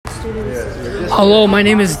Hello, my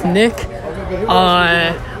name is Nick.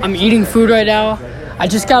 I'm eating food right now. I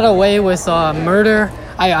just got away with murder.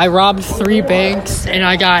 I robbed 3 banks, and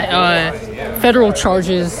I got federal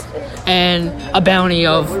charges and a bounty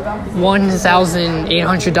of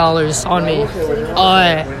 $1,800 on me.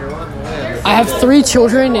 I have 3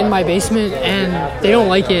 children in my basement, and they don't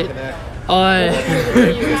like it.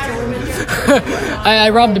 I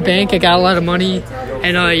robbed a bank. I got a lot of money,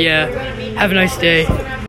 and yeah, have a nice day.